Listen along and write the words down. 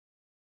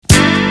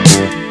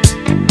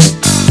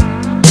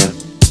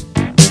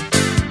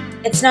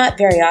It's not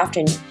very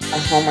often a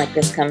home like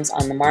this comes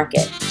on the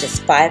market.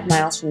 Just 5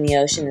 miles from the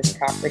ocean, this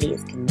property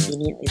is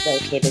conveniently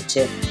located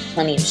to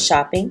plenty of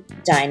shopping,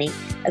 dining,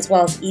 as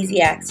well as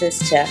easy access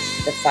to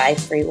the 5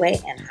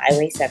 freeway and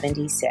Highway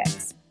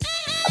 76.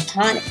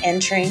 Upon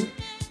entering,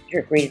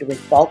 you're greeted with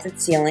vaulted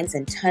ceilings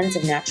and tons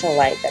of natural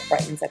light that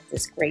brightens up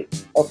this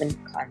great open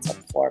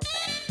concept floor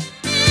plan.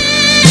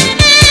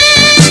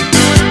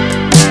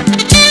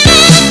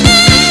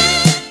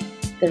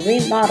 The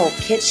remodeled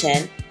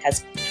kitchen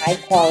has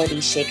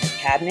high-quality shaker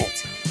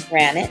cabinets,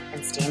 granite,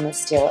 and stainless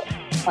steel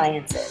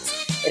appliances.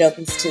 It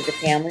opens to the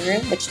family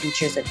room, which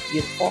features a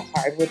beautiful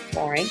hardwood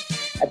flooring,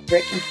 a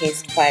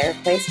brick-encased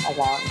fireplace,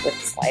 along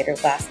with slider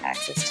glass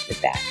access to the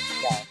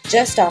backyard.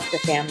 Just off the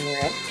family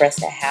room,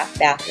 rests a half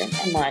bathroom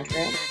and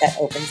laundry room that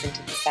opens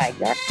into the side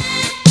yard.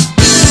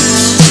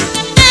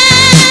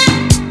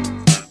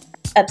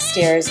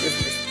 Upstairs is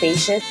the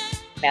spacious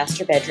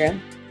master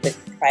bedroom with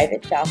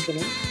private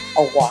balcony,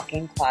 a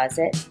walk-in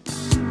closet,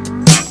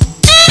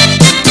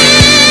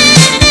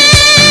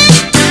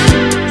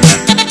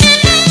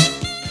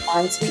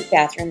 ensuite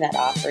bathroom that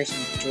offers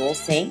you dual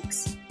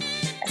sinks,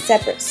 a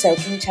separate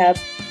soaking tub,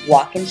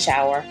 walk-in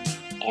shower,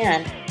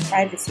 and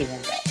privacy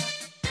window.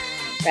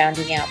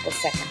 Rounding out the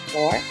second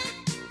floor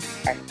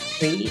are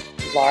 3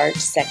 large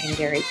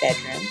secondary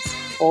bedrooms,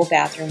 full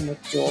bathroom with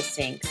dual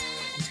sinks,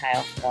 and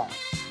tile flooring.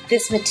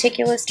 This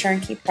meticulous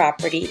turnkey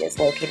property is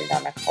located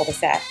on a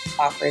cul-de-sac,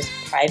 offers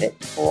private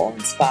pool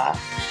and spa,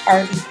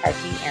 RV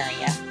parking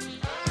area,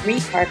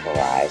 3-car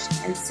garage,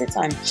 and sits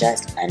on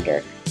just under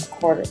a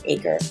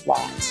quarter-acre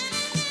lot.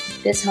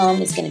 This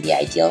home is going to be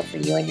ideal for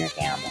you and your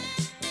family.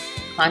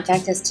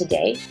 Contact us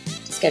today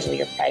to schedule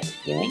your private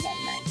viewing at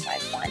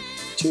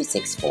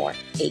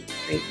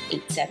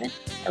 951-264-8387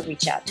 or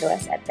reach out to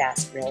us at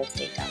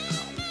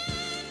bastteamrealestate.com.